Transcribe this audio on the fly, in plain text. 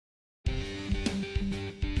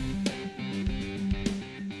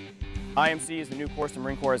IMC is the new course the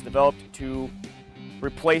Marine Corps has developed to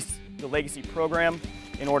replace the legacy program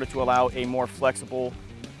in order to allow a more flexible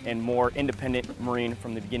and more independent Marine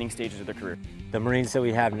from the beginning stages of their career. The Marines that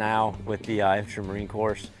we have now with the Infantry Marine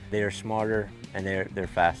Course, they are smarter and they're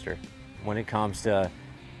faster. When it comes to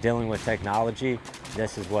dealing with technology,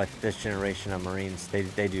 this is what this generation of Marines,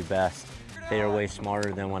 they do best. They are way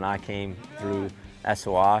smarter than when I came through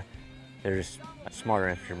SOI. They're just smarter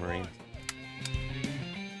infantry Marines.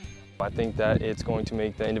 I think that it's going to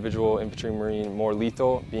make the individual infantry Marine more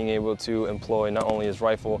lethal, being able to employ not only his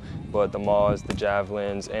rifle, but the MAWs, the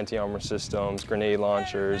javelins, anti-armor systems, grenade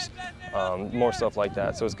launchers, more stuff like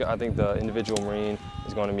that. So I think the individual Marine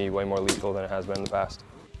is going to be way more lethal than it has been in the past.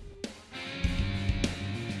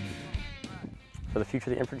 For the future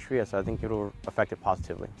of the infantry, yes, I think it will affect it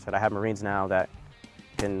positively. So I have Marines now that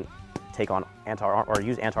can take on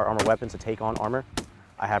use anti-armor weapons to take on armor.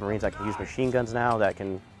 I have Marines that can use machine guns now that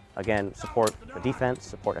can, again, support the defense,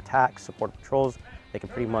 support attacks, support patrols. They can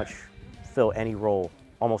pretty much fill any role,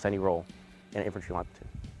 almost any role in an infantry line platoon.